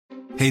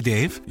Hey,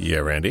 Dave. Yeah,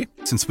 Randy.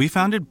 Since we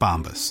founded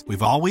Bombas,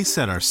 we've always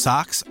said our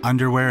socks,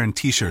 underwear, and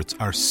T-shirts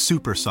are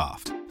super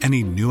soft.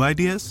 Any new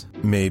ideas?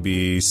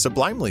 Maybe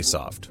sublimely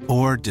soft.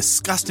 Or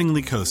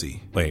disgustingly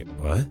cozy. Wait,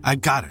 what? I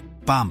got it.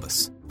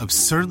 Bombas.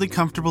 Absurdly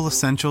comfortable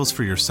essentials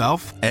for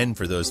yourself And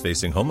for those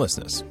facing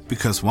homelessness.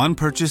 Because one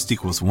purchased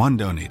equals one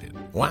donated.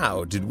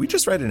 Wow, did we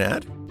just write an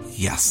ad?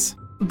 Yes.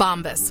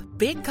 Bombas.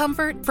 Big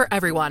comfort for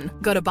everyone.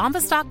 Go to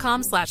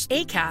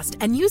bombas.com/ACAST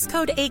and use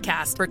code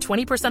ACAST for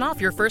 20%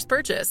 off your first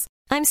purchase.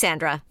 I'm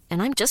Sandra,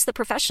 and I'm just the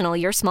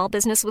professional your small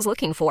business was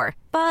looking for.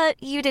 But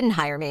you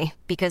didn't hire me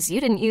because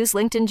you didn't use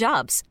LinkedIn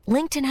Jobs.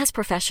 LinkedIn has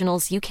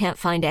professionals you can't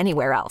find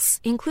anywhere else,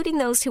 including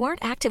those who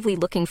aren't actively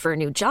looking for a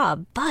new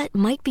job, but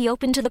might be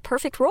open to the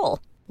perfect role,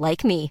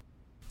 like me.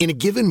 In a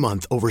given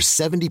month, over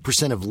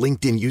 70% of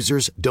LinkedIn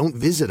users don't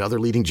visit other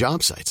leading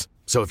job sites.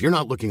 So if you're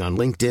not looking on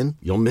LinkedIn,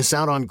 you'll miss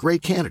out on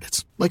great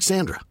candidates like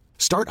Sandra.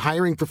 Start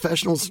hiring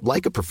professionals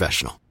like a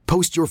professional.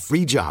 Post your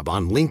free job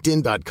on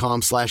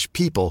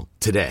linkedin.com/people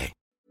today.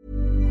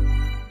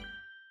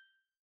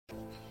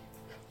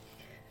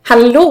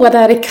 Hallå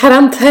där i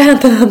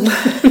karantänen.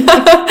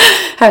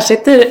 Här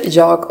sitter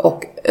jag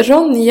och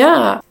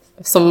Ronja.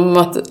 Som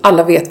att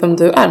alla vet vem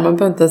du är. Man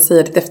behöver inte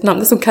säga ditt efternamn.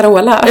 Det är som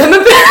Carola. Ja, men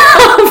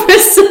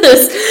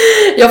precis.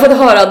 Jag har fått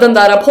höra den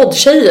där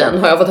poddtjejen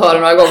har jag fått höra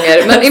några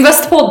gånger. Men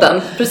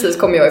Investpodden, precis,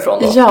 kommer jag ifrån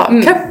då. Ja,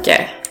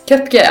 Köpke.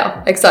 Köpke, ja.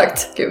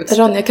 Exakt. Gud.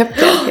 Ronja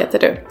Köpke heter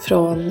du.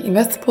 Från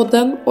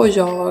Investpodden. Och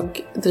jag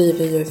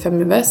driver ju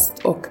Feminvest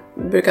och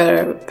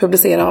brukar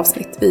publicera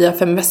avsnitt via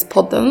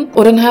Feminvestpodden.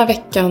 Och den här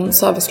veckan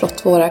så har vi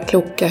slått våra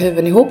kloka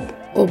huvuden ihop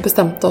och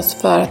bestämt oss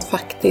för att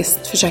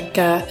faktiskt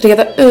försöka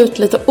reda ut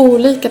lite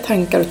olika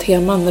tankar och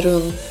teman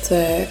runt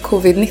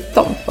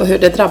covid-19 och hur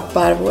det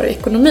drabbar vår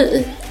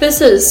ekonomi.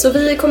 Precis, så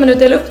vi kommer nu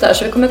dela upp det här.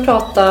 Så vi kommer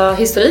prata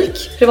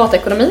historik,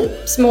 privatekonomi,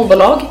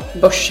 småbolag,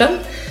 börsen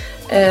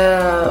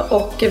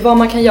och vad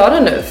man kan göra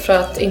nu för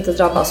att inte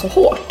drabbas så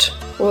hårt.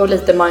 Och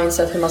lite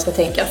mindset hur man ska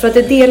tänka. För att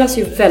det delas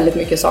ju väldigt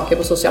mycket saker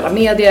på sociala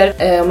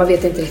medier. Och man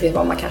vet inte riktigt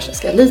vad man kanske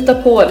ska lita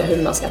på eller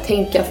hur man ska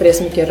tänka. För det är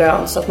så mycket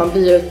rön så att man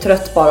blir ju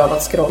trött bara av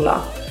att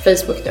scrolla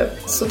Facebook nu.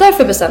 Så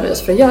därför bestämmer vi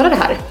oss för att göra det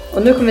här.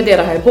 Och nu kommer vi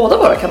dela här i båda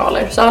våra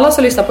kanaler. Så alla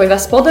som lyssnar på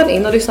Investpodden,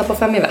 in och lyssna på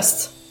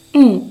Feminvest.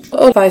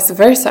 Och vice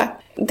versa.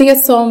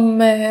 Det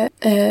som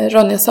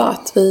Ronja sa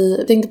att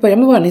vi tänkte börja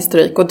med vår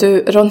historik. Och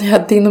du,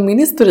 Ronja, din och min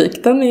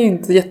historik, den är ju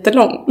inte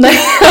jättelång.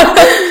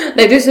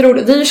 Nej, det är så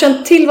roligt. Vi har ju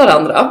känt till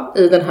varandra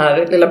i den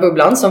här lilla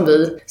bubblan som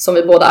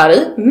vi båda är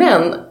i.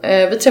 Men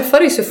vi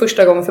träffades ju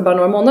första gången för bara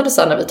några månader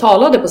sedan när vi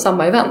talade på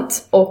samma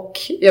event. Och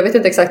jag vet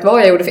inte exakt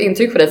vad jag gjorde för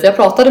intryck på dig. För jag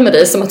pratade med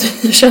dig som att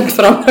vi har känt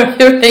varandra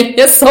hur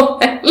länge som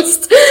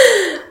helst.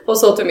 Och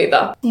så till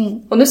middag.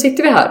 Och nu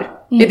sitter vi här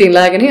i din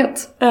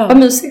lägenhet. Ja. Vad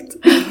mysigt.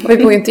 Och vi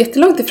bor ju inte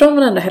jättelångt ifrån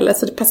varandra heller.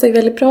 Så det passar ju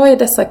väldigt bra i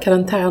dessa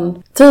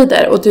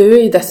karantäntider. Och du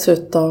är ju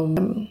dessutom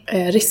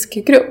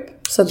riskgrupp.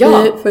 Så att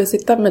vi får ju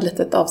sitta med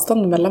lite ett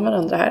avstånd mellan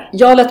varandra här.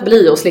 Jag lät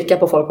bli att slicka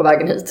på folk på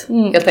vägen hit.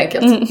 Helt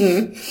enkelt.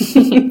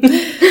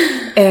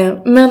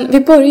 Men vi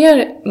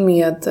börjar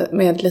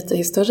med lite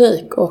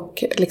historik.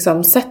 Och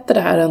liksom sätter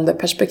det här under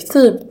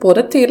perspektiv.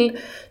 Både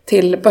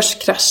till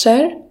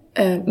börskrascher.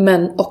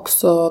 Men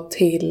också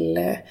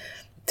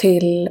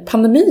till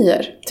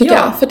pandemier, tycker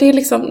jag. För det är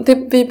liksom,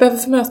 vi behöver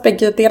få med oss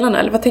bägge delarna,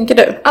 eller vad tänker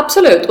du?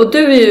 Absolut, och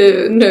du är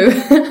ju nu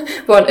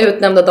vår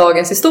utnämnda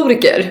dagens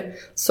historiker.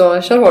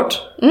 Så kör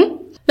hårt.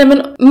 Nej,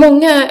 men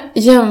många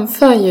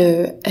jämför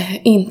ju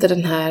inte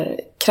den här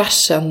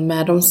kraschen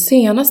med de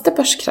senaste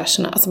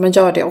börskrascherna. Alltså man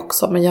gör det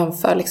också. Man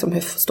jämför liksom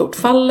hur stort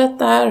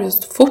fallet är, hur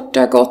fort det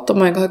har gått. Och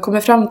man har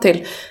kommit fram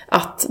till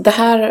att det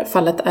här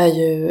fallet är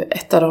ju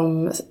ett av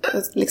de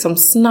liksom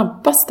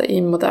snabbaste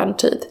i modern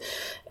tid.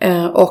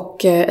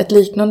 Och ett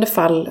liknande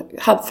fall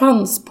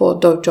fanns på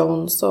Dow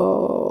Jones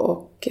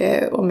och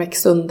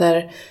OMX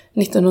under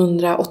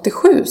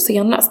 1987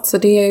 senast. Så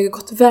det har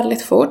gått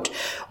väldigt fort.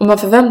 Och man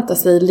förväntar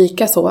sig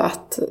lika så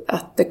att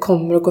det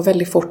kommer att gå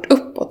väldigt fort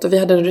uppåt. Och vi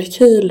hade en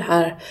rekyl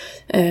här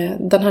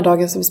den här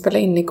dagen som vi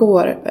spelade in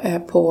igår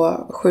på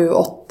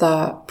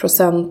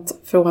 7-8%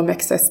 från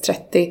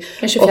OMXS30.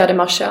 Den 24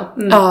 mars, ja.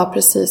 Ja,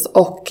 precis.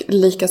 Och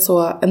lika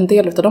så en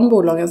del av de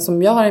bolagen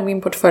som jag har i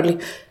min portfölj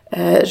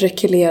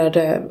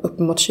rekylerade upp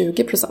mot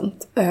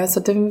 20%. Så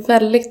det är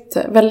väldigt,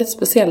 väldigt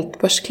speciellt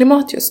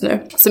börsklimat just nu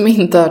som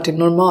inte hör till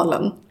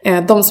normalen.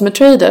 De som är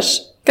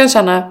traders kan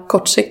tjäna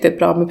kortsiktigt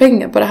bra med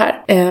pengar på det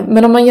här.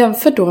 Men om man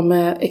jämför då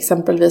med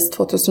exempelvis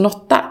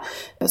 2008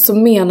 så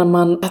menar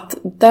man att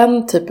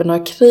den typen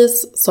av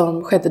kris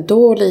som skedde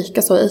då,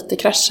 lika så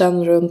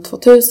IT-kraschen runt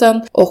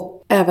 2000 och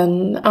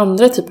även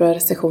andra typer av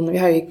recessioner. Vi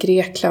har ju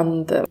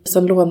Grekland,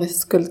 som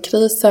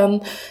låneskuldkrisen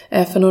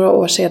för några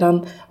år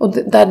sedan. Och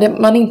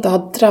där man inte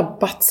har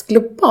drabbats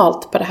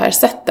globalt på det här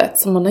sättet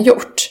som man har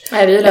gjort.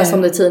 Nej, vi läser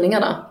om det i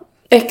tidningarna.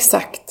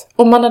 Exakt.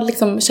 Och man har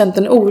liksom känt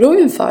en oro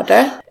inför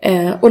det.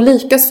 Och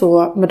lika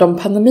så med de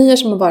pandemier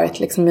som har varit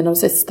liksom i de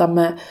sista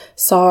med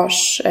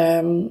SARS.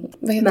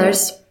 Vad heter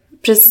MERS. det?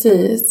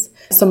 Precis.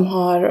 Som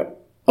har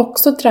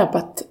också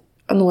drabbat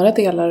några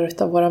delar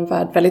av vår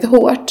värld väldigt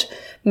hårt.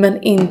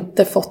 men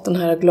inte fått den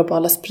här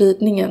globala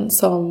spridningen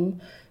som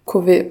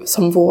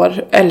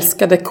vår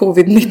älskade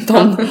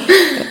covid-19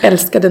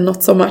 älskade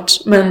not so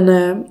much,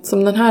 men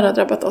som den här har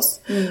drabbat oss.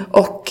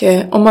 Och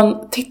om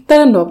man tittar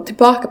ändå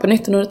tillbaka på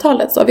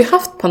 1900-talet så har vi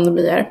haft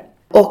pandemier.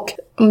 Och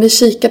om vi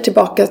kikar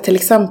tillbaka till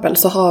exempel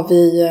så har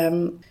vi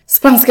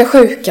spanska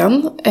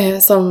sjukan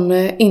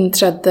som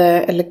inträdde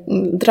eller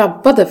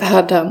drabbade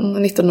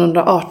världen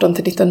 1918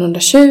 till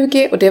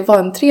 1920. Och det var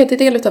en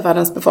tredjedel av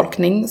världens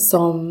befolkning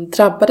som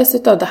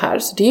drabbades av det här.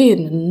 Så det är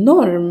ju en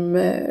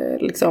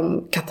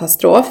enorm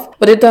katastrof.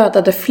 Och det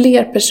dödade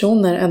fler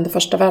personer än det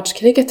första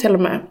världskriget till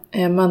och med.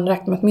 Man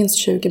räknar med att minst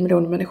 20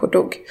 miljoner människor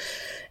dog.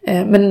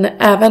 Men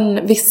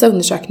även vissa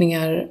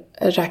undersökningar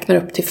räknar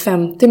upp till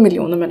 50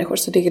 miljoner människor.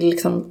 Så det är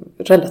liksom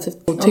relativt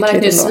otyckligt. Man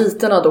räknar ju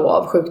sviterna då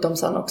av sjukdom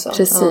sen också.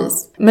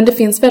 Precis. Ja. Men det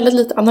finns väldigt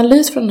lite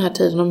analys från den här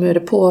tiden om hur det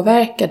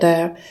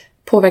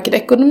påverkade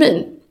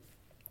ekonomin.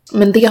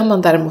 Men det har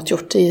man däremot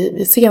gjort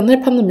i senare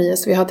pandemier.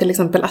 Så vi har till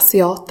exempel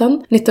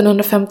Asiaten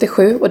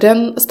 1957. Och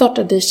den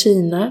startade i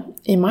Kina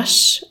i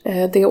mars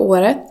det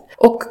året.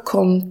 Och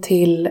kom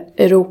till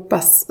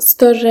Europas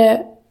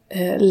större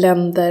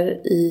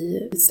länder i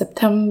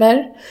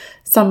september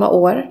samma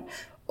år.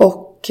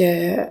 Och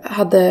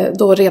hade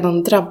då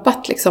redan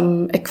drabbat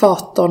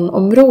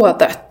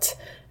ekvatornområdet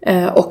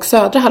och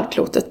södra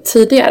halvklotet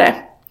tidigare.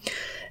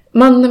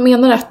 Man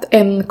menar att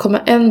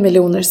 1,1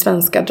 miljoner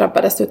svenskar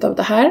drabbades utav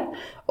det här.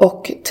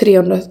 Och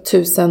 300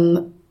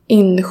 000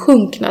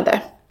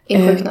 insjunknade.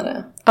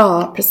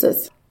 Ja,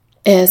 precis.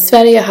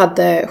 Sverige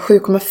hade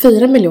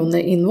 7,4 miljoner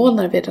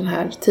invånare vid den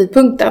här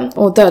tidpunkten.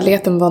 Och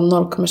dödligheten var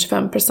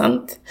 0,25%.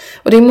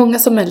 Och det är många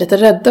som är lite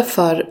rädda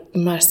för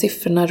de här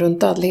siffrorna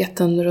runt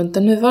dödligheten runt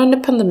den nuvarande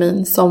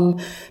pandemin. Som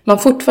man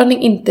fortfarande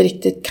inte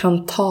riktigt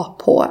kan ta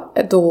på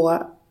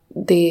då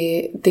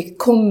det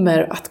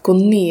kommer att gå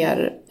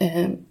ner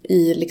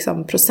i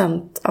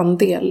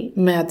procentandel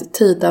med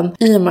tiden.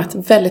 I och med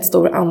att väldigt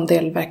stor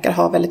andel verkar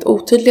ha väldigt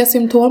otydliga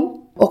symptom.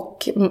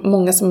 Och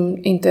många som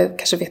inte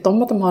kanske vet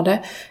om att de har det.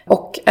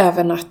 Och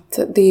även att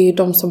det är ju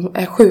de som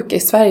är sjuka i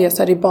Sverige,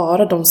 så är det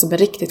bara de som är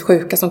riktigt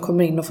sjuka som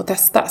kommer in och får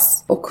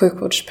testas. Och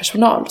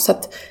sjukvårdspersonal. Så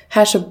att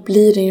här så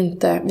blir det ju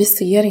inte, vi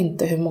ser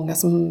inte hur många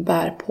som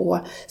bär på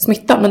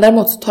smitta. Men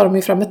däremot så tar de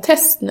ju fram ett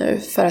test nu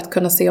för att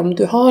kunna se om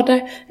du har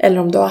det eller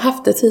om du har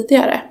haft det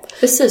tidigare.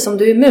 Precis, om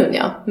du är immun,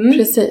 ja.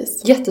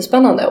 Precis.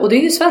 Jättespännande. Och det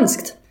är ju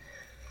svenskt.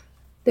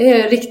 Det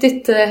är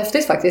riktigt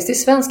häftigt faktiskt. Det är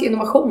svensk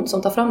innovation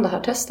som tar fram det här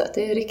testet.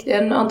 Det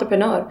är en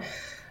entreprenör.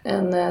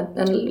 En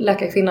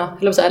läkarkvinna.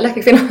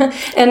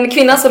 En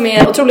kvinna som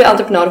är otrolig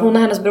entreprenör. Hon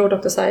och hennes bror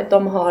Dr. Said.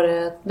 De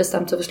har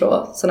bestämt sig för att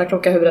slå sina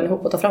kloka huvuden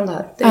ihop och ta fram det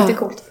här. Det är riktigt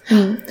coolt.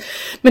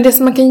 Men det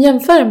som man kan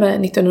jämföra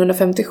med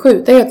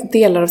 1957, det är att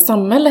delar av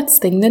samhället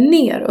stängde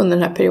ner under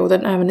den här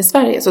perioden även i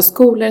Sverige. Så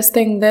skolor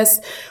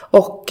stängdes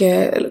och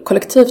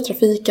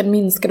kollektivtrafiken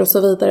minskade och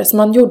så vidare. Så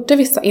man gjorde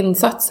vissa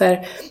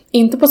insatser,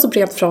 inte på så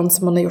bred front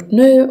som man har gjort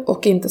nu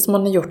och inte som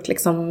man har gjort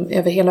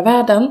över hela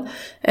världen,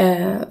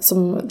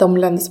 som de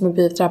länder som har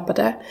blivit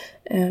drabbade.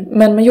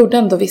 Men man gjorde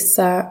ändå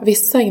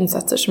vissa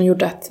insatser som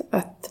gjorde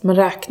att man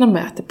räknar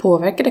med att det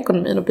påverkade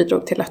ekonomin och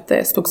bidrog till att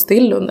det stod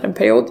still under en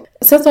period.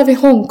 Sen så har vi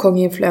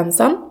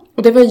Hongkong-influensan,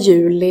 och det var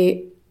juli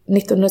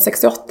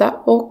 1968,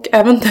 och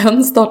även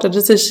den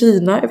startades i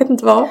Kina. Jag vet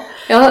inte vad.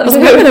 Ja, det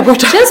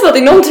känns som att det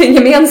är någonting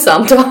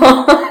gemensamt.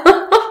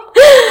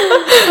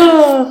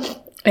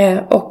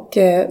 Och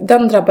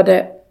den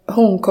drabbade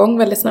Hongkong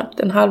väldigt snabbt.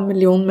 500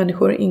 000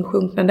 människor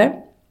insjunknade.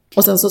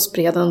 Och sen så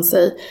spred den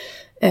sig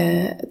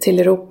till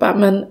Europa.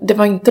 Men det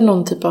var inte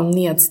någon typ av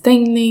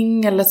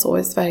nedstängning eller så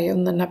i Sverige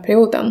under den här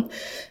perioden.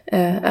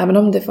 Även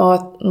om det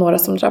var några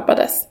som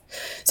drabbades.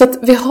 Så att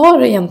vi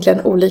har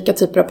egentligen olika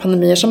typer av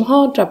pandemier som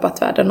har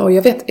drabbat världen. Och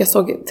jag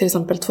såg till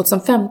exempel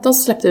 2015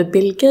 så släppte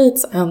Bill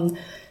Gates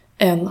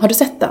har du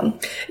sett den?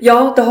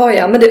 Ja, det har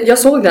jag. Men jag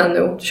såg den nu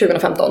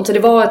 2015. Så det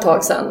var ett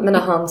tag sedan. Men när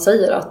han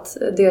säger att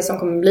det som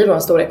kommer bli vår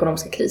stora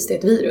ekonomiska kris, det är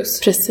ett virus.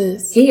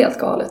 Precis. Helt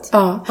galet.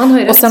 Ja. Han har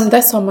ju rätt. Och sen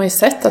dess har man ju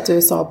sett att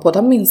USA både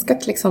har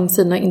minskat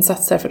sina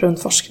insatser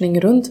runt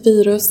forskning runt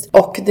virus.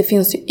 Och det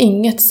finns ju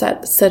inget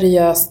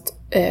seriöst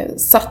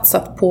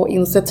satsat på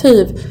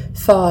initiativ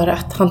för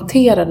att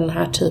hantera den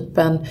här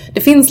typen.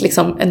 Det finns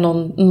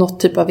något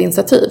typ av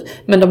initiativ,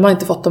 men de har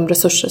inte fått de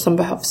resurser som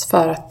behövs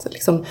för att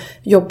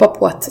jobba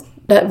på att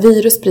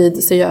virus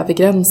sprider sig över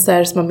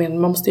gränser. Så man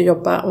måste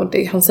jobba, och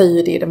han säger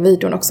ju det i den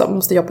videon också, man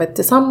måste jobba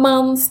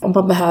tillsammans, och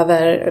man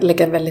behöver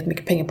lägga väldigt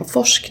mycket pengar på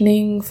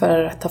forskning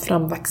för att ta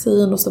fram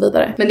vaccin och så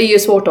vidare. Men det är ju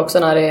svårt också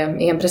när det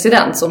är en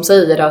president som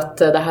säger att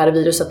det här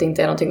viruset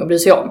inte är någonting att bry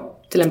sig om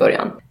till en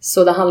början.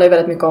 Så det handlar ju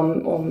väldigt mycket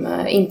om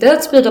inte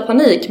att sprida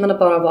panik, men att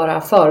bara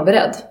vara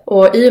förberedd.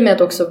 Och i och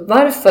med också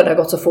varför det har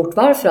gått så fort,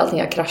 varför allting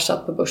har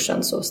kraschat på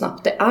börsen så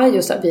snabbt, det är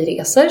just att vi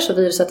reser, så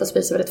viruset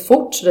sprider sig väldigt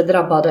fort, så det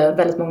drabbade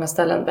väldigt många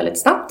ställen väldigt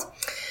snabbt.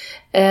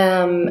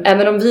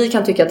 Även om vi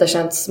kan tycka att det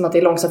känns som att det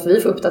är långsamt, för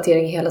vi får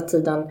uppdatering hela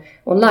tiden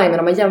online, men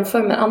om man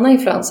jämför med en annan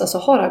influensa så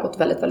har det gått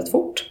väldigt, väldigt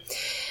fort.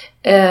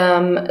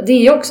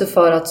 Det är också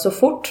för att så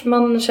fort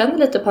man känner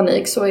lite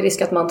panik så är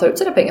risk att man tar ut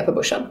sina pengar på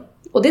börsen.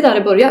 Och det är där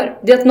det börjar.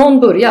 Det är att någon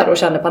börjar och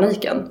känner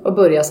paniken och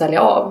börjar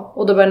sälja av.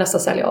 Och då börjar nästa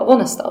sälja av och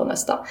nästa och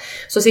nästa.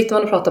 Så sitter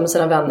man och pratar med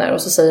sina vänner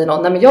och så säger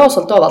någon, nej men jag har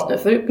sålt av allt nu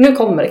för nu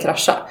kommer det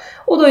krascha.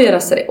 Och då gör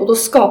nästa det. Och då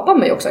skapar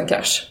man ju också en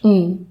krasch.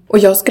 Och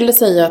jag skulle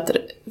säga att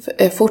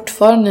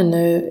fortfarande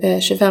nu,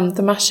 25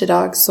 mars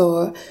idag,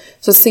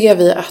 så ser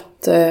vi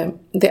att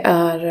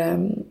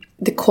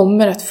det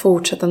kommer att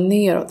fortsätta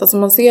neråt. Alltså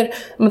om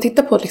man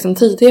tittar på liksom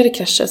tidigare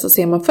krascher så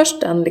ser man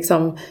först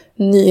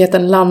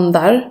nyheten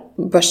landar,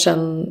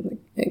 börsen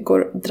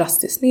går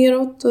drastiskt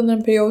neråt under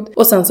en period.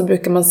 Och sen så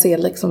brukar man se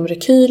liksom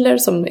rekyler,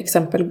 som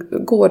exempel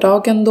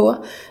gårdagen då.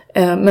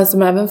 Men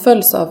som även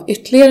följs av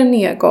ytterligare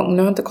nedgång. Nu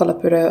har jag inte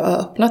kollat på hur det har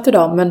öppnat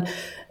idag, men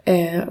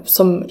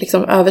som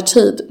liksom över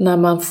tid, när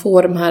man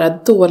får de här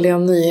dåliga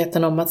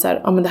nyheterna om att så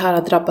här, men det här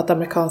har drabbat det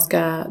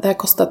har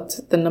kostat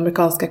den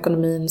amerikanska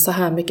ekonomin så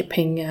här mycket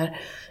pengar,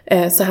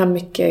 så här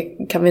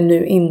mycket kan vi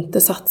nu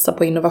inte satsa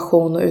på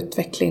innovation och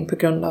utveckling på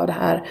grund av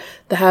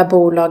det här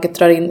bolaget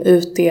drar in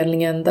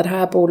utdelningen, det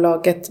här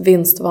bolaget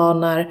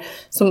vinstvarnar,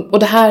 och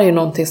det här är ju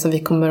någonting som vi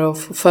kommer att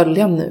få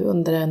följa nu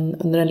under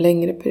en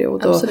längre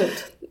period. Absolut. Och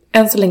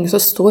än så länge så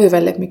står ju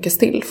väldigt mycket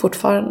still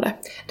fortfarande.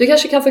 Du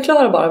kanske kan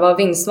förklara bara vad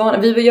vinstvarna...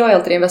 Vi gör ju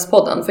alltid i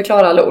Investpodden,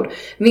 förklara alla ord.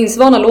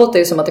 Vinstvarna låter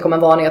ju som att det kommer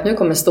en varning att nu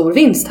kommer en stor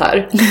vinst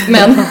här.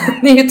 Men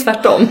det är ju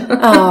tvärtom.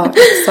 Ja,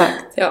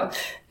 exakt. Ja.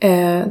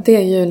 Det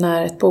är ju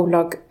när ett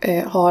bolag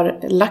har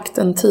lagt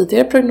en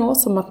tidigare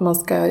prognos om att man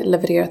ska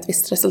leverera ett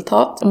visst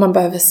resultat. Och man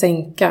behöver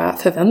sänka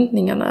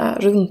förväntningarna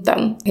runt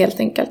den helt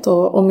enkelt.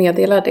 Och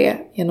meddela det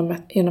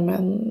genom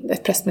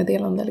ett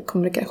pressmeddelande eller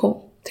kommunikation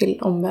till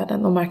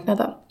omvärlden och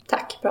marknaden.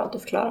 Tack, bra att du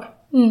förklarar.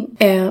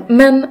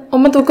 Men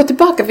om man då går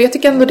tillbaka, för jag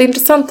tycker ändå det är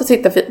intressant att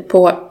titta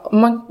på,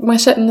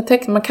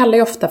 man kallar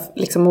ju ofta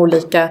liksom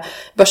olika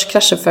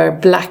börskrascher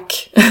för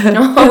black,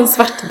 en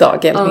svart dag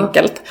helt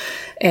enkelt.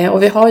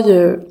 Och vi har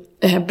ju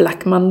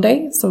Black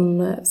Monday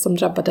som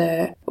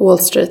drabbade Wall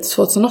Street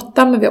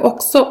 2008, men vi har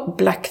också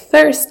Black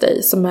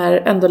Thursday som är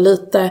ändå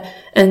lite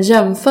en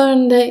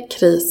jämförande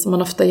kris som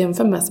man ofta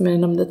jämför med, som jag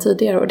nämnde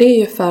tidigare. Och det är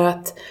ju för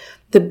att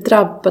det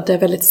drabbade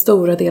väldigt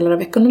stora delar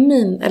av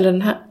ekonomin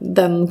eller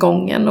den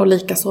gången, och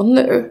likaså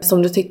nu.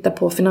 Som du tittar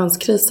på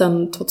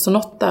finanskrisen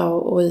 2008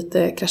 och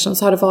IT-kraschen,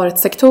 så har det varit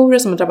sektorer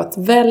som har drabbats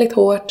väldigt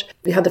hårt.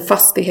 Vi hade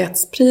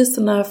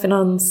fastighetspriserna,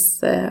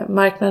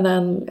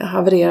 finansmarknaden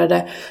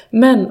havererade.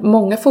 Men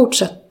många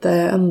fortsatte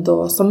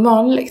ändå som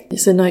vanligt i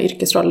sina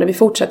yrkesroller. Vi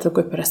fortsatte att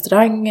gå upp på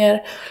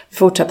restauranger, vi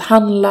fortsatte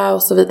handla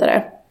och så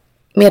vidare.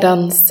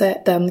 Medan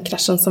den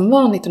kraschen som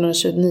var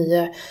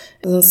 1929,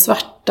 den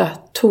svarta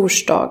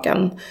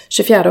torsdagen,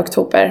 24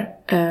 oktober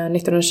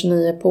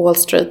 1929 på Wall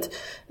Street,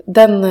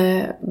 den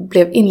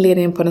blev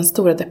inledningen på den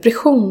stora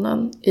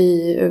depressionen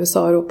i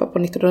USA och Europa på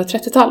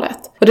 1930-talet.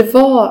 Och det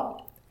var,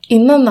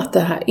 innan att det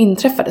här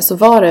inträffade, så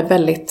var det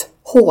väldigt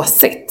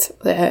håsigt.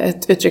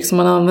 Ett uttryck som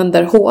man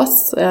använder,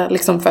 hås,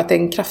 liksom för att det är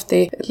en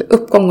kraftig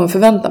uppgång och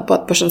förväntan på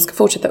att börsen ska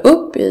fortsätta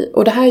upp i.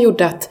 Och det här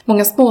gjorde att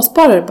många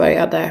småsparare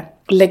började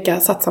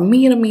satsa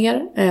mer och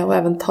mer och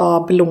även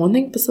ta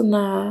belåning på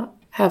sina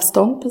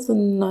hävstång, på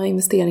sina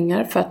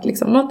investeringar, för att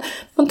liksom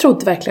man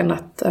trodde verkligen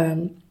att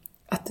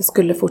det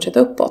skulle fortsätta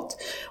uppåt.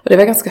 Och det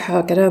var ganska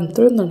höga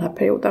räntor under den här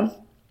perioden.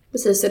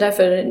 Precis, det är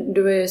därför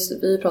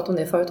vi pratade om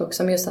det förut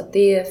också, men just att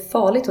det är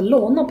farligt att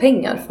låna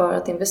pengar för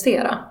att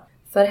investera.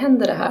 För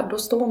händer det här, då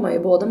står man ju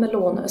både med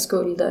lånare,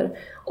 skulder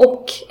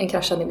och en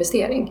kraschad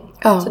investering.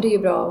 Ja. Så det är ju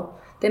bra,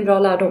 det är en bra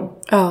lärdom.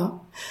 Ja.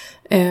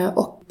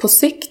 Och på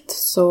sikt,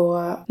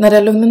 så när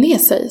det lugnar ner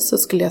sig, så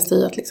skulle jag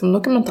säga att liksom, då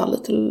kan man ta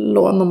lite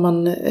lån om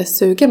man är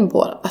sugen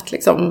på att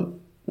liksom,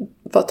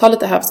 ta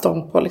lite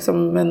hävstång på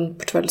liksom, en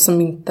portfölj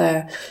som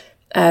inte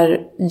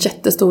är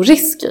jättestor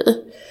risk i.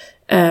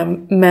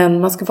 Men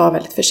man ska vara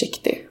väldigt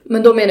försiktig.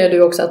 Men då menar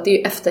du också att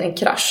det är efter en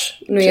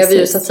krasch. Nu är vi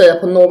ju så att säga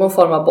på någon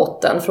form av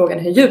botten. Frågan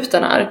är hur djup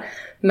den är.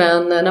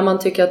 Men när man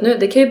tycker att nu,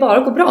 det kan ju bara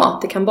gå bra.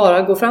 Det kan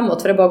bara gå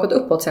framåt, för det har bara gått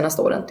uppåt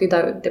senaste åren. Det är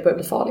där det börjar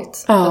bli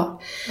farligt. Ja,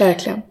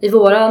 verkligen. I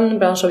våran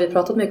bransch har vi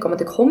pratat mycket om att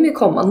det kommer ju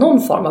komma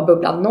någon form av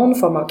bubbla, någon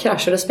form av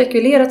krasch. Och det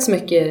spekulerats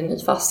mycket i en ny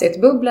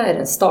fastighetsbubbla, är det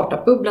en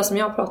startup-bubbla som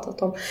jag har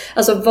pratat om.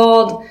 Alltså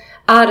vad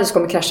är det som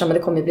kommer krascha, men det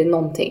kommer ju bli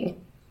någonting.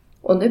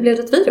 Och nu blev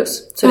det ett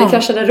virus. Så det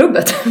kraschade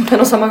rubbet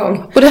på samma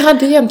gång. Och det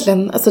hade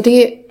egentligen, alltså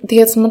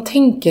det som man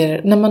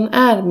tänker, när man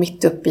är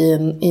mitt uppe i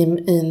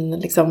en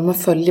liksom, man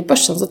följer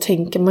börsen, så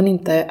tänker man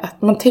inte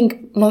att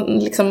man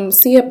liksom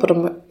ser på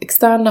de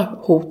externa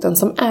hoten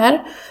som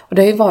är. Och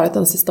det har ju varit,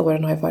 de sista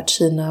åren har ju varit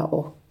Kina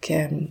och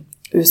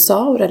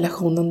USA och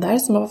relationen där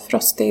som har varit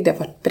frostig. Det har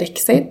varit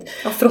Brexit.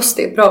 Ja,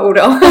 frostig, bra ord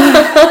då.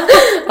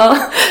 Ja.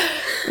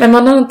 Men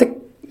man har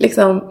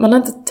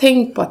inte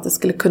tänkt på att det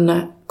skulle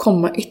kunna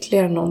komma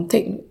ytterligare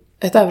någonting.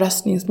 Ett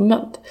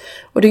överraskningsmoment.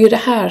 Och det är ju det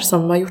här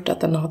som har gjort att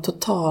den har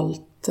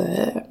totalt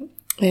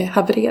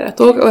havererat.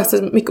 Och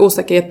alltså mycket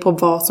osäkerhet på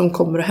vad som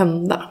kommer att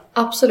hända.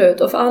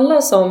 Absolut. Och för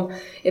alla som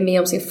är med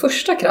om sin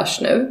första krasch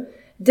nu,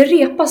 det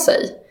repar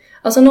sig.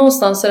 Alltså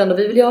någonstans är det ändå,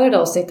 vi vill göra det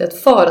avsnittet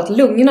för att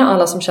lugna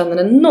alla som känner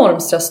en enorm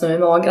stress nu i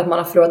magen. Att man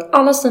har förlorat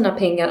alla sina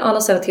pengar, alla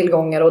sina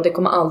tillgångar och det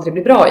kommer aldrig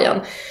bli bra igen.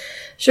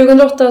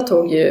 2008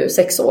 tog ju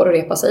 6 år att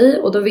repa sig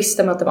och då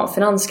visste man att det var en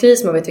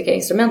finanskris. Man vet vilka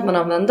instrument man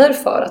använder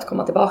för att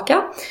komma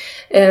tillbaka.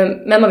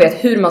 Men man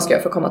vet hur man ska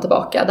göra för att komma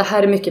tillbaka. Det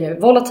här är mycket mer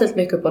volatilt,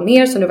 mycket upp och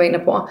ner som du var inne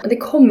på. Men det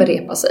kommer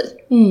repa sig.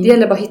 Det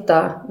gäller bara att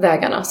hitta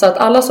vägarna. Så att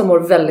alla som mår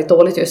väldigt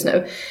dåligt just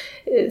nu,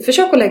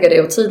 försök att lägga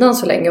det åt sidan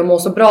så länge och må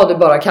så bra du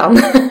bara kan.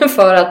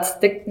 För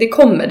att det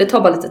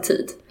tar bara lite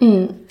tid.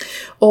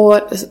 Och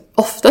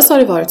oftast har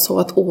det varit så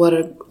att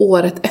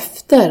året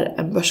efter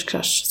en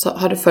börskrasch så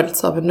har det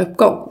följts av en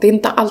uppgång. Det har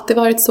inte alltid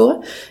varit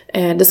så.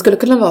 Det skulle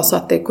kunna vara så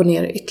att det går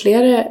ner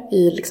ytterligare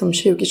i liksom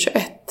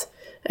 2021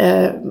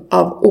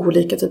 av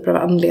olika typer av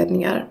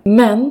anledningar.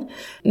 Men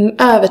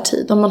över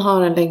tid, om man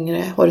har en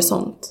längre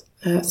horisont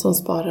som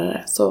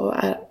sparare, så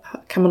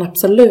kan man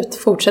absolut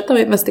fortsätta att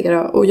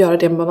investera och göra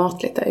det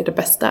månatligt. Det är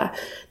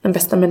den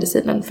bästa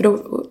medicinen. För då,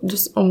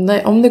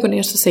 om det går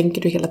ner så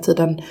sänker du hela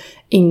tiden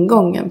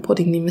ingången på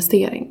din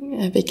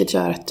investering. Vilket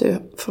gör att du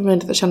får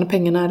möjlighet att tjäna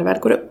pengar när det väl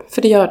går upp.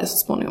 För det gör det så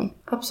småningom.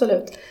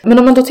 Absolut. Men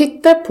om man då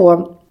tittar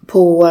på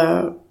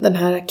den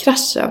här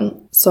kraschen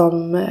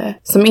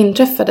som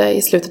inträffade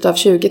i slutet av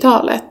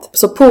 20-talet,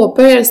 så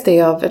påbörjades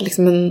det av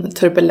liksom en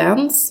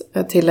turbulens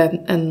till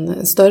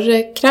en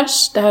större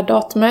krasch, det här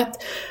datumet.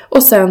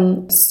 Och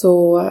sen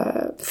så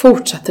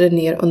fortsatte det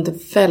ner under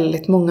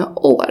väldigt många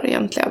år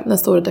egentligen, den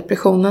stora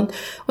depressionen.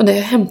 Och det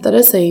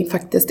hämtade sig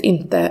faktiskt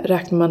inte,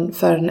 räknar man,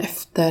 förrän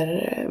efter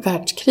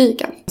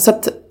världskrigen. Så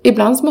att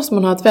ibland så måste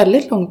man ha ett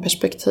väldigt långt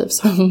perspektiv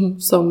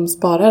som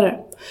sparare.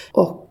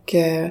 Och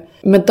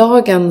med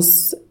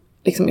dagens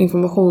liksom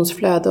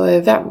informationsflöde och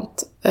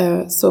event,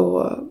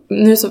 så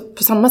nu så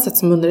på samma sätt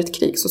som under ett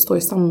krig så står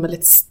ju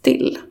samhället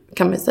still,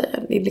 kan man säga.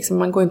 Det är liksom,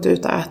 man går inte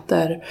ut och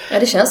äter. Ja,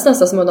 det känns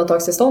nästan som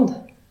undantagstillstånd.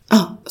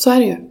 Ja, så är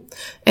det ju.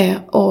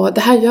 Och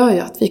det här gör ju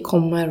att vi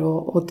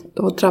kommer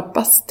att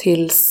drabbas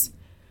tills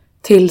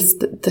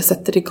det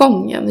sätter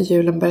igång igen,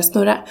 hjulen börjar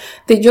snurra.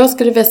 Det jag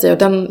skulle vilja säga, och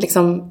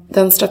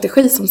den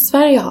strategi som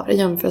Sverige har i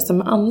jämförelse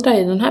med andra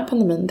i den här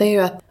pandemin, det är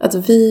ju att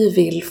vi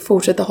vill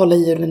fortsätta hålla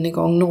hjulen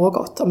igång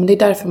något. Men det är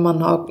därför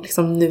man har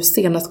liksom nu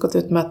senast gått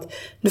ut med att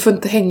du får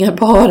inte hänga i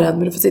baren,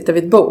 men du får sitta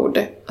vid ett bord.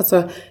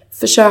 Alltså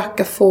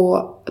försöka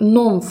få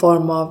någon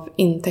form av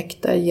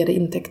intäkter, ge det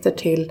intäkter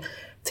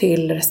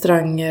till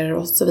restauranger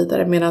och så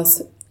vidare. Medan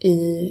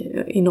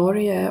i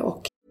Norge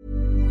och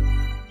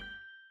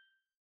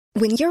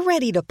When you're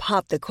ready to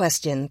pop the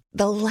question,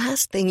 the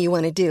last thing you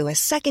want to do is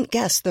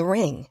second-guess the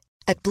ring.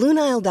 At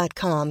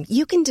BlueNile.com,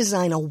 you can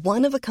design a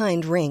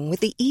one-of-a-kind ring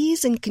with the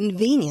ease and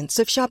convenience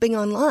of shopping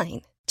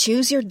online.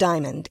 Choose your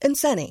diamond and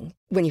setting.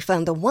 When you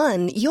find the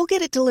one, you'll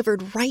get it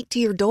delivered right to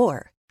your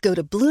door. Go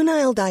to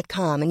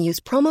BlueNile.com and use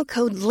promo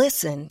code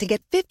LISTEN to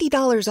get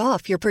 $50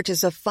 off your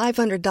purchase of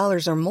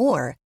 $500 or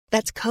more.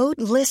 That's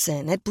code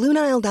LISTEN at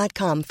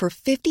BlueNile.com for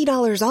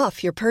 $50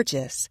 off your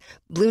purchase.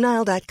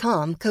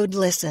 BlueNile.com, code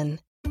LISTEN.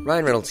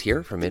 Ryan Reynolds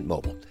here from Mint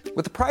Mobile.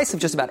 With the price of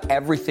just about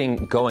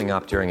everything going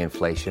up during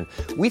inflation,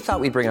 we thought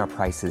we'd bring our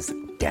prices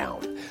down.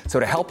 So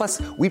to help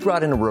us, we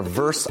brought in a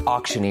reverse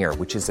auctioneer,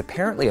 which is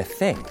apparently a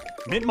thing.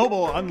 Mint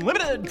Mobile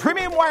Unlimited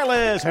Premium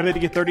Wireless. How to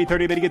get 30,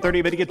 30, how to get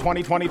 30, how to get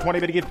 20, 20, 20,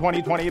 how to get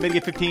 20, 20, how to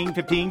get 15,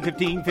 15,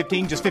 15,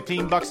 15, just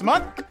 $15 a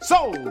month?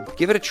 Sold!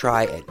 Give it a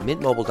try at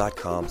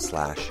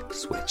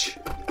mintmobile.com/switch.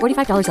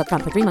 $45 up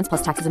front for 3 months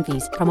plus taxes and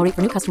fees. Promo rate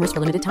for new customers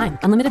for limited time.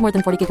 Unlimited more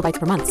than 40 gigabytes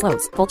per month.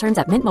 Slows full terms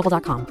at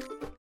mintmobile.com.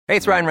 Hey,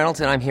 it's Ryan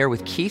Reynolds, and I'm here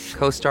with Keith,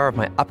 co-star of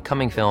my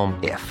upcoming film,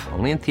 If,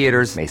 only in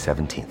theaters May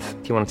 17th.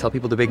 Do you want to tell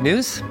people the big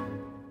news?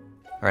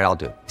 All right,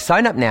 I'll do it.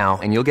 Sign up now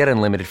and you'll get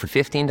unlimited for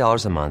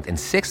 $15 a month and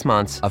 6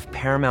 months of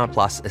Paramount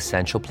Plus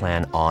Essential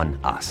Plan on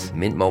us.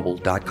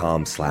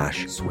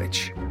 mintmobile.com/switch.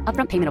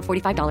 Upfront payment of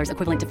 $45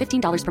 equivalent to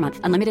 $15 per month.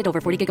 Unlimited over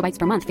 40 gigabytes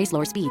per month. Face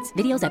lower speeds.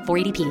 Videos at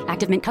 480p.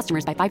 Active Mint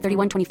customers by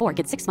 531.24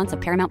 get 6 months of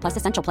Paramount Plus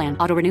Essential Plan.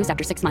 Auto renews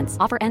after 6 months.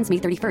 Offer ends May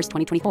 31st,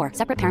 2024.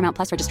 Separate Paramount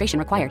Plus registration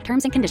required.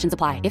 Terms and conditions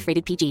apply if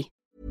rated PG.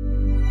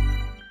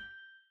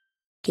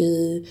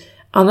 I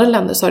andra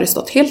länder så har det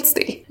stått helt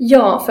still.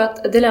 Ja, för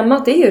att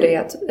dilemmat är ju det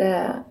att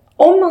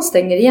om man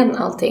stänger igen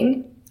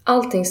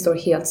allting står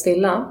helt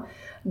stilla,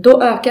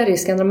 då ökar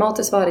risken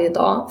dramatiskt varje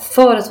dag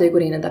för att vi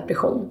går in i en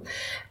depression.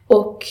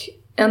 Och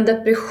en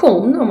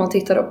depression, om man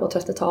tittar då på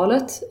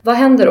 30-talet, vad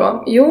händer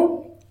då?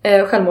 Jo,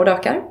 självmord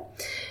ökar.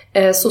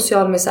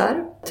 Social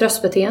misär,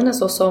 tröstbeteende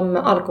såsom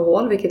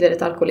alkohol, vilket leder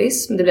till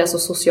alkoholism. Det blir alltså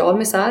social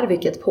misär,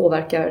 vilket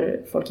påverkar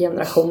folk i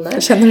generationer.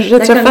 Jag känner dig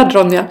träffad,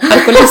 Ronja.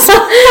 Alkoholism.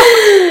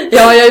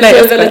 Ja, jag är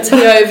i och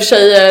för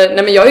sig...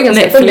 Nej, men jag är ju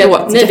ganska... Nej,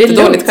 förlåt. Nej, det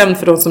är dåligt skämt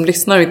för de som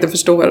lyssnar och inte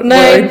förstår.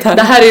 Nej,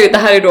 det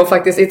här är då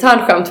faktiskt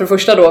internt skämt för det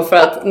första då. För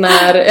att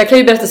jag kan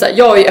ju berätta så här,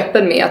 jag är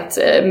öppen med att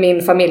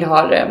min familj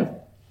har...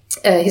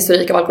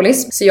 historik av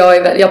alkoholism. Så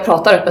jag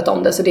pratar öppet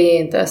om det, så det är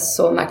inte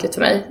så märkligt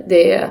för mig.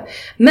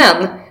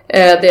 Men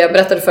Det jag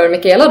berättade för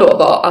Mikaela då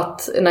var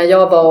att när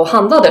jag var och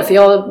handlade, för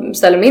jag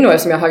ställer mig in och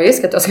som jag har hög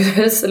risk att jag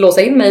skulle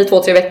låsa in mig i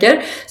 2-3 veckor,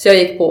 så jag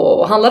gick på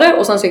och handlade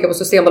och sen så gick jag på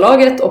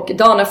Systembolaget, och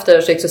dagen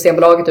efter så gick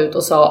Systembolaget ut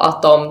och sa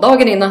att de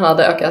dagen innan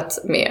hade ökat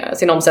med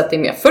sin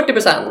omsättning med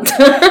 40%.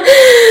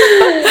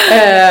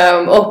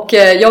 Och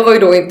jag var ju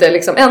då inte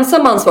liksom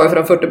ensam ansvarig för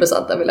de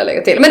 40%, vill jag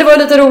lägga till. Men det var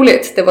lite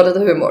roligt, det var lite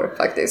humor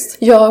faktiskt.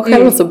 Ja,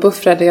 själv så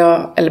buffrade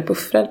jag, eller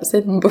buffrade,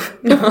 säger man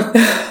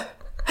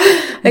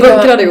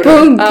bunkrade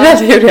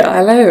gjorde jag,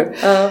 eller hur?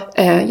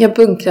 Jag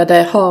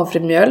bunkrade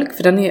havremjölk,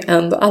 för den är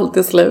ändå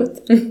alltid slut.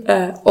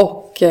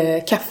 Och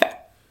kaffe.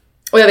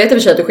 Och jag vet i och för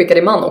sig att du skickade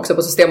din man också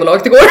på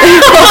Systembolaget igår.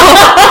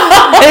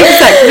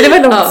 Exakt, men det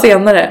var långt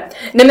senare.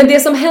 Nej, men det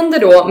som händer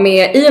då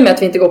med, i och med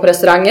att vi inte går på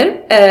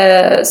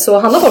restauranger, så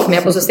handlar folk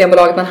mer på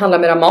Systembolaget, man handlar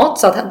mera mat.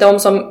 Så att de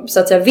som så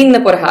att säga vinner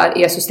på det här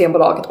är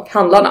Systembolaget och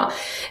handlarna.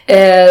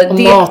 Och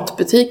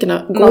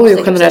matbutikerna går ju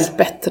generellt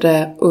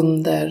bättre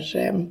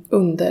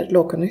under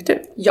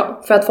lågkonjunktur.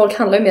 Ja, för att folk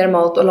handlar ju mer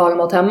mat och lagar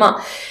mat hemma.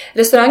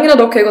 Restaurangerna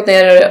dock har ju gått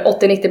ner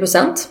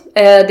 80-90%.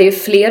 Det är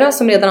flera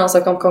som redan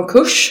ansökt om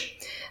konkurs.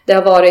 Det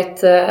har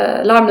varit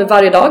larm nu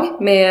varje dag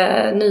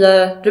med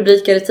nya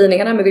rubriker i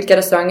tidningarna med vilka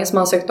restauranger som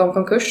ansökt om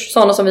konkurs.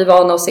 Sådana som vi är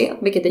vana att se,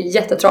 vilket är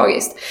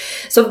jättetragiskt.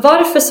 Så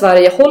varför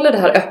Sverige håller det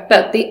här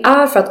öppet, det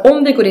är för att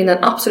om vi går in i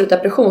en absolut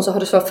depression så har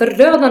det så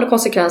förödande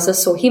konsekvenser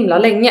så himla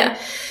länge.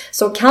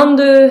 Så kan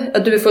du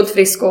är fullt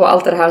frisk och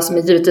allt det här som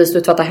är givetvis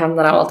du tvättar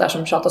händerna och allt det här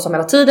som tjatas om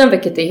hela tiden,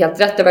 vilket är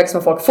helt rätt, det verkar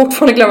som folk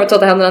fortfarande glömmer att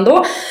tvätta händerna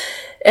ändå.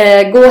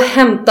 Gå och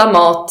hämta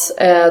mat,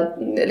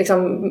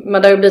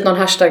 men det har ju blivit någon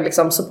hashtag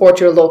liksom,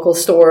 support your local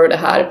store, det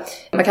här.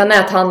 Man kan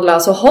näthandla,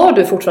 så har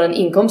du fortfarande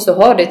en inkomst, du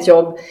har ditt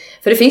jobb.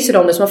 För det finns ju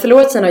de nu som har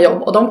förlorat sina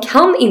jobb och de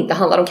kan inte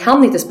handla, de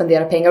kan inte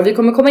spendera pengar. Och vi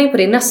kommer komma in på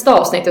det i nästa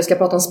avsnitt, vi ska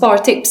prata om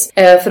spartips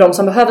för de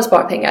som behöver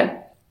spara pengar.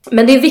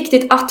 Men det är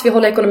viktigt att vi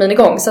håller ekonomin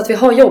igång så att vi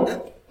har jobb.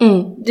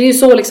 Det är ju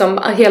så liksom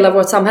hela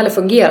vårt samhälle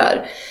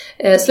fungerar.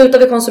 Slutar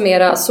vi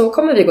konsumera så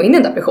kommer vi gå in i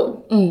en depression.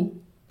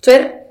 Så är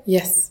det.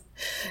 Yes.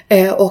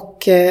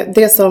 Och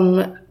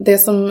det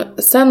som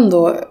sen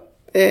då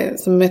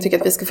som jag tycker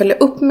att vi ska följa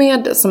upp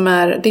med,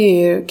 det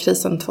är ju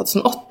krisen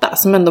 2008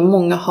 som ändå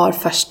många har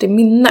färskt i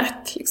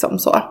minnet liksom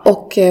så.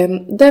 Och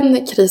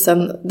den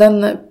krisen,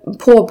 den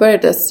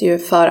påbörjades ju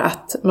för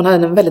att man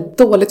hade en väldigt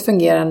dåligt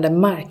fungerande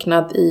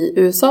marknad i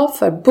USA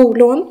för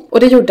bolån, och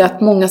det gjorde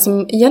att många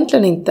som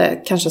egentligen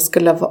inte kanske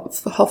skulle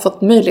ha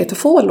fått möjlighet att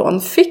få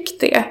lån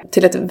fick det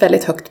till ett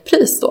väldigt högt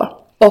pris då.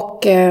 Och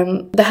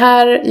det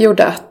här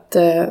gjorde att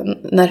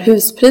när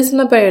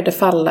huspriserna började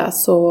falla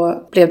så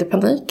blev det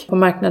panik på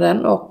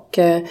marknaden, och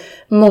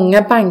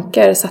många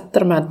banker satte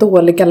de här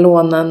dåliga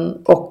lånen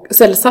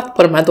satt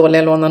på de här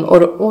dåliga lånen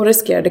och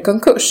riskerade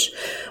konkurs.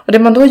 Och det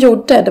man då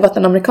gjorde, det var att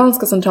den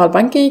amerikanska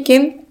centralbanken gick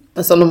in,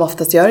 som de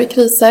oftast gör i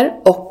kriser,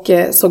 och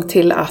såg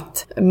till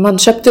att man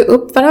köpte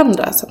upp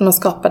varandra så att man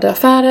skapade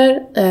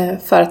affärer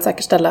för att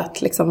säkerställa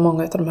att liksom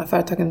många av de här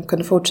företagen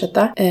kunde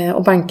fortsätta,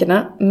 och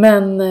bankerna.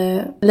 Men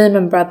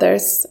Lehman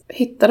Brothers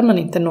hittade man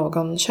inte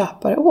någon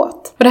köpare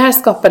åt. Och det här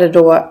skapade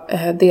då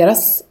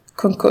deras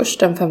konkurs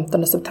den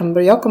 15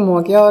 september. Jag kommer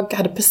ihåg, jag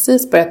hade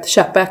precis börjat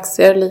köpa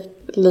aktier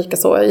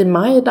likaså i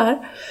maj där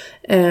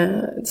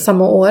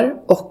samma år,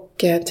 och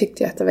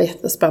tyckte jag att det var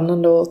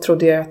jättespännande och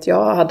trodde jag att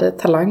jag hade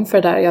talang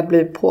för det där. Jag hade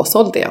blivit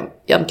påsåld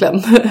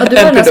egentligen. Ja, du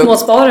var den där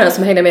småspararen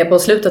som hängde med på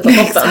slutet av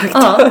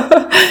toppen.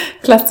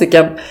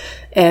 Klassiken.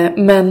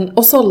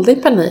 Och sålde i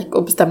panik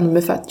och bestämde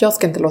mig för att jag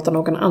ska inte låta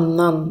någon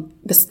annan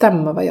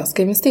bestämma vad jag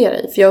ska investera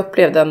i. För jag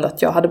upplevde ändå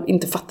att jag hade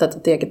inte fattat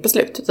ett eget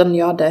beslut, utan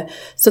jag hade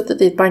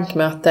suttit i ett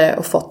bankmöte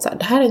och fått så här: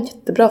 det här är en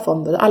jättebra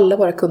fond och alla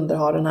våra kunder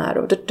har den här,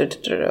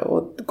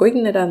 och gå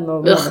in i den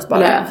och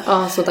spara.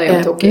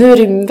 Nu är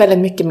det väldigt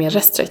mycket mer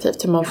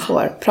restriktivt hur man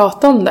får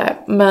prata om det.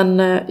 Men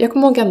jag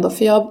kommer ihåg ändå,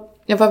 för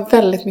jag var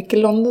väldigt mycket i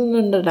London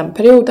under den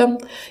perioden.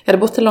 Jag hade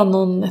bott i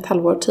London ett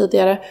halvår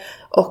tidigare.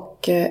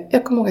 Och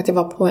jag kommer ihåg att jag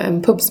var på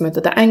en pub som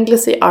heter The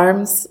Anglesey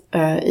Arms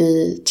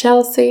i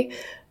Chelsea.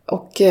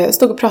 Och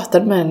stod och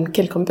pratade med en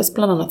killkompis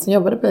bland annat som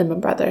jobbade på Lehman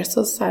Brothers.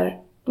 Och så här,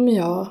 men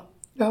jag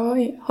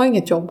har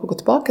inget jobb att gå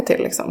tillbaka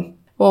till liksom.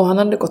 Och han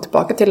hade gått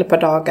tillbaka till ett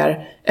par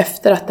dagar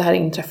efter att det här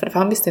inträffade. För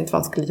han visste inte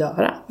vad han skulle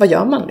göra. Vad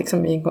gör man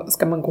liksom?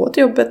 Ska man gå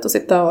till jobbet och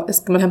sitta och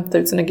ska man hämta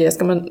ut sina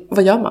grejer?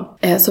 Vad gör man?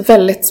 Så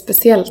väldigt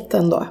speciellt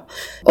ändå.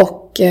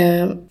 Och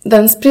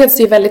den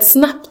spreds ju väldigt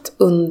snabbt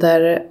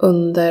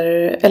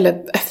under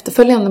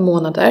efterföljande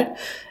månader.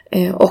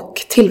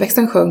 Och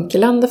tillväxten sjönk i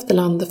land efter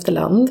land efter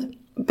land.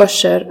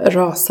 Börser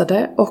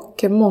rasade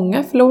och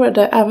många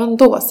förlorade även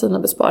då sina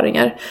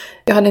besparingar.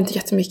 Jag hade inte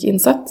jättemycket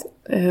insatt,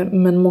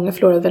 men många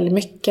förlorade väldigt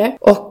mycket.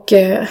 Och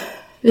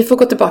vi får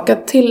gå tillbaka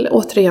till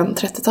återigen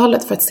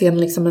 30-talet för att se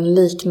en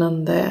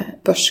liknande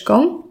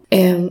börsgång.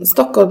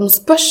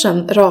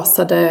 Stockholmsbörsen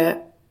rasade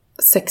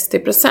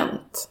 60%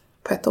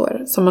 på ett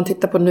år. Så om man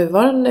tittar på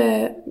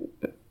nuvarande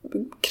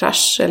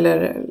krasch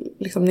eller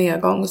liksom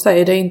nedgång så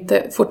är det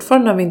inte,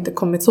 fortfarande har vi inte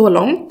kommit så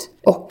långt.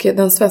 Och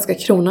den svenska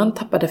kronan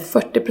tappade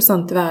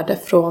 40% i värde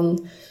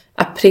från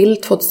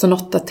april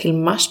 2008 till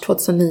mars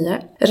 2009.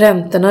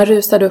 Räntorna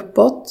rusade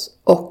uppåt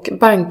och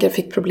banker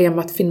fick problem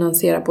att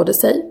finansiera både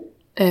sig.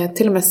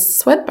 Till och med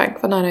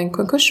Swedbank var nära en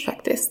konkurs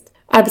faktiskt.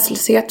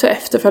 Arbetslöshet tog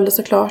efterföljde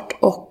såklart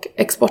och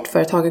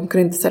exportföretagen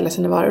kunde inte sälja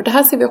sina varor. Det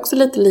här ser vi också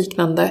lite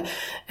liknande.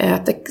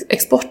 Att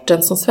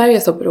exporten som Sverige är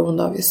så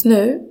beroende av just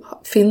nu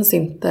finns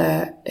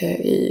inte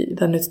i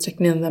den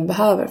utsträckningen den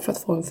behöver för att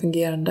få en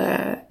fungerande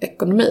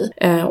ekonomi.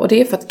 Och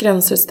det är för att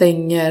gränser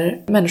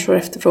stänger, människor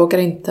efterfrågar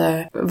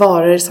inte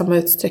varor i samma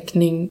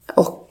utsträckning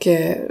och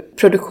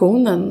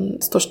produktionen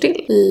står still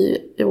i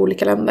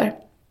olika länder.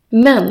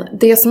 Men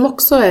det som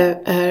också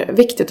är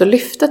viktigt att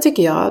lyfta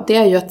tycker jag, det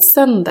är ju att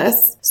sedan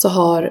dess så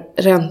har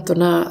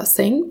räntorna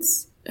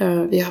sänkts.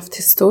 Vi har haft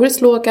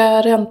historiskt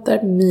låga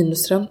räntor,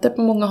 minusräntor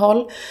på många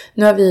håll.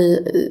 Nu har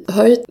vi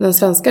höjt den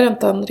svenska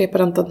räntan,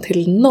 reporäntan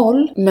till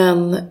 0.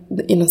 Men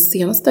i den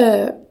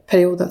senaste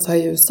perioden så har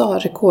ju USA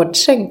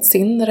rekordsänkt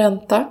sin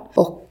ränta.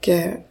 Och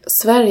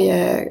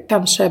Sverige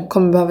kanske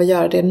kommer behöva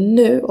göra det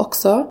nu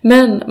också.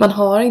 Men man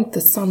har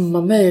inte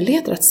samma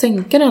möjligheter att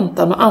sänka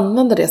räntan och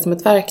använda det som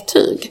ett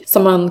verktyg.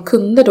 Som man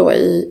kunde då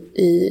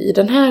i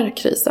den här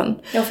krisen.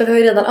 Ja, för vi har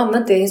ju redan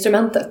använt det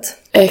instrumentet.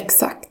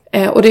 Exakt.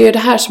 Och det är ju det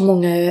här som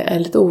många är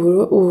lite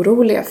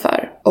oroliga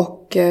för.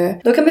 Och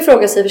då kan vi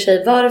fråga sig i och för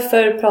sig,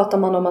 varför pratar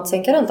man om att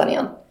sänka räntan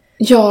igen?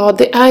 Ja,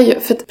 det är ju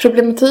för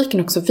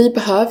problematiken också.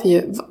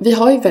 Vi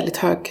har ju väldigt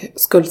hög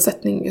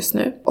skuldsättning just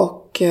nu.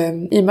 Och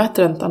i och med att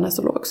räntan är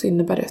så låg så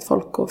innebär det att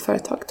folk och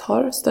företag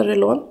tar större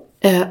lån.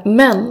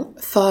 Men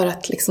för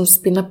att liksom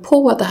spinna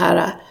på det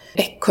här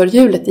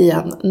ekorrhjulet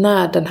igen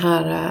när den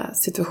här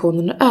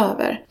situationen är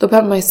över. Då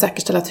behöver man ju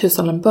säkerställa att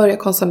hushållen börjar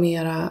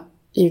konsumera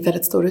i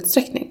väldigt stor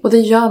utsträckning. Och det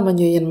gör man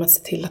ju genom att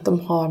se till att de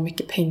har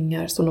mycket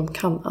pengar som de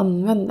kan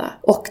använda.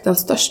 Och den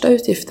största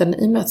utgiften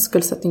i och med att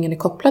skuldsättningen är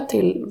kopplad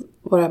till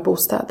våra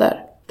bostäder,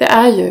 det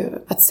är ju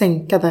att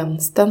sänka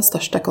den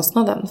största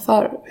kostnaden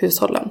för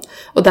hushållen.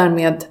 Och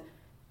därmed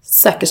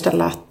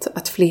säkerställa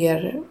att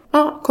fler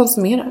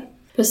konsumerar.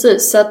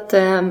 Precis, så att...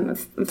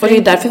 Och det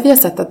är därför vi har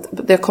sett att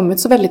det har kommit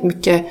så väldigt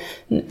mycket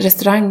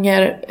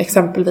restauranger,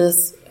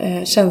 exempelvis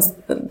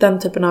den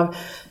typen av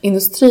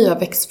industri har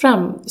växt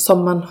fram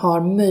som man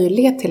har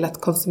möjlighet till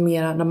att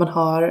konsumera när man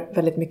har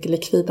väldigt mycket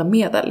likvida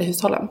medel i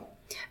hushållen.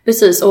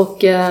 Precis, och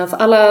för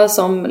alla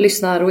som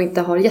lyssnar och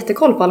inte har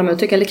jättekoll på alla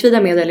möjliga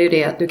likvida medel är ju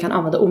det att du kan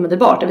använda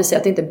omedelbart. Det vill säga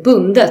att det inte är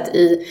bundet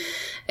i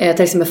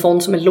till exempel en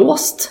fond som är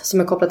låst, som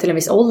är kopplad till en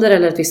viss ålder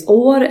eller ett visst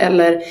år,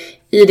 eller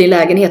i din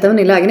lägenhet. Även om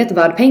din lägenhet är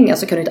värd pengar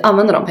så kan du inte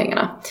använda de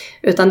pengarna.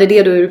 Utan det är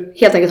det du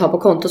helt enkelt har på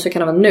konto så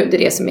kan använda nu. Det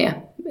är det som är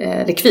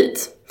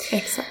likvidt.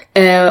 Exakt.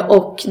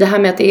 Och det här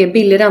med att det är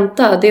billig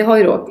ränta, det har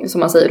ju då, som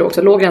man säger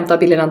också, låg ränta,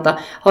 billig ränta,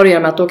 har att göra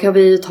med att då kan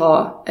vi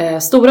ta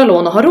stora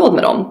lån och ha råd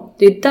med dem.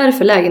 Det är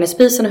därför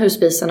lägenhetspriserna och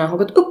huspriserna har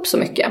gått upp så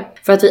mycket.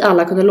 För att vi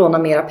alla kunde låna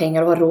mera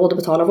pengar och ha råd att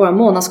betala våra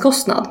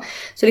månadskostnad.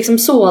 Så liksom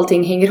så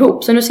allting hänger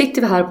ihop. Så nu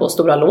sitter vi här på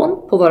stora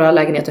lån på våra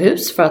lägenheter och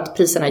hus för att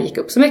priserna gick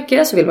upp så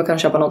mycket. Så vill man kunna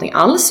köpa någonting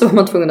alls så är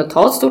man tvungen att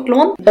ta ett stort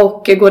lån.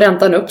 Och går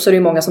räntan upp så är det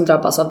många som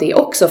drabbas av det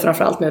också,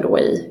 framförallt nu då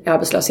i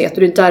arbetslöshet. Och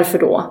det är därför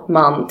då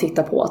man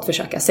tittar på att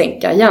försöka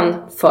sänka igen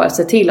för att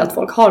se till att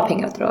folk har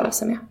pengar att röra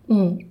sig med.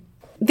 Mm.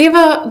 Det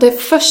var det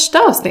första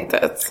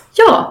avsnittet.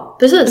 Ja,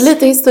 precis.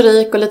 Lite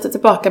historik och lite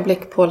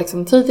tillbakablick på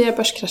liksom tidigare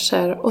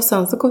börskrascher. Och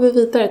sen så går vi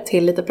vidare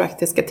till lite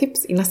praktiska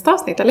tips i nästa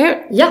avsnitt, eller hur?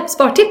 Ja,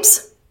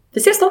 spartips.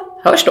 Vi ses då.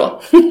 Hörs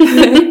då.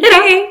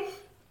 Hej!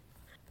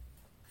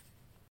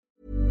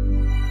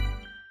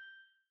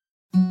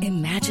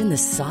 Imagine the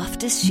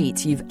softest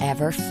sheets you've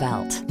ever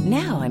felt.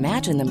 Now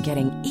imagine them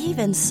getting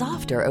even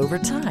softer over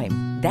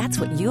time. That's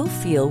what you'll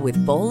feel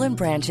with Boll &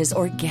 Branch's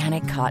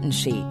organic cotton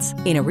sheets.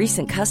 In a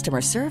recent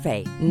customer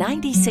survey,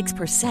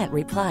 96%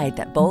 replied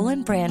that Boll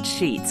 & Branch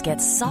sheets get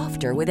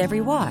softer with every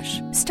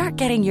wash. Start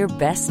getting your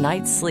best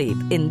night's sleep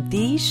in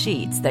these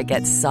sheets that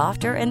get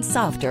softer and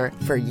softer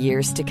for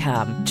years to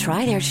come.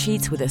 Try their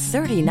sheets with a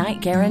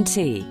 30-night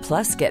guarantee.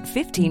 Plus, get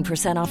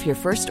 15% off your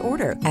first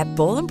order at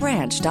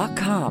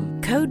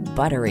bollandbranch.com. Code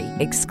BUTTERY.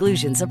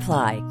 Exclusions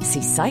apply.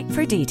 See site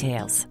for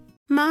details.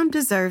 Mom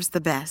deserves the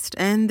best,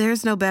 and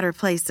there's no better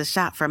place to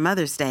shop for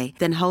Mother's Day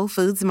than Whole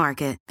Foods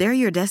Market. They're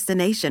your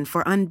destination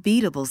for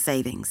unbeatable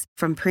savings,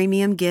 from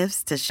premium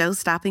gifts to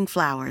show-stopping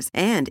flowers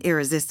and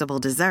irresistible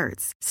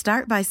desserts.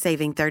 Start by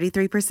saving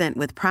 33%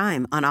 with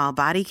Prime on all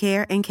body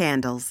care and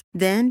candles.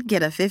 Then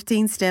get a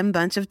 15-stem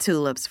bunch of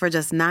tulips for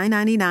just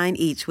 $9.99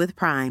 each with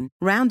Prime.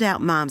 Round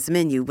out Mom's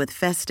menu with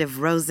festive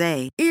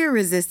rosé,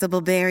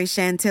 irresistible berry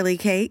chantilly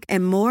cake,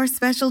 and more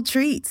special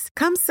treats.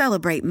 Come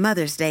celebrate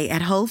Mother's Day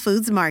at Whole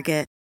Foods Market.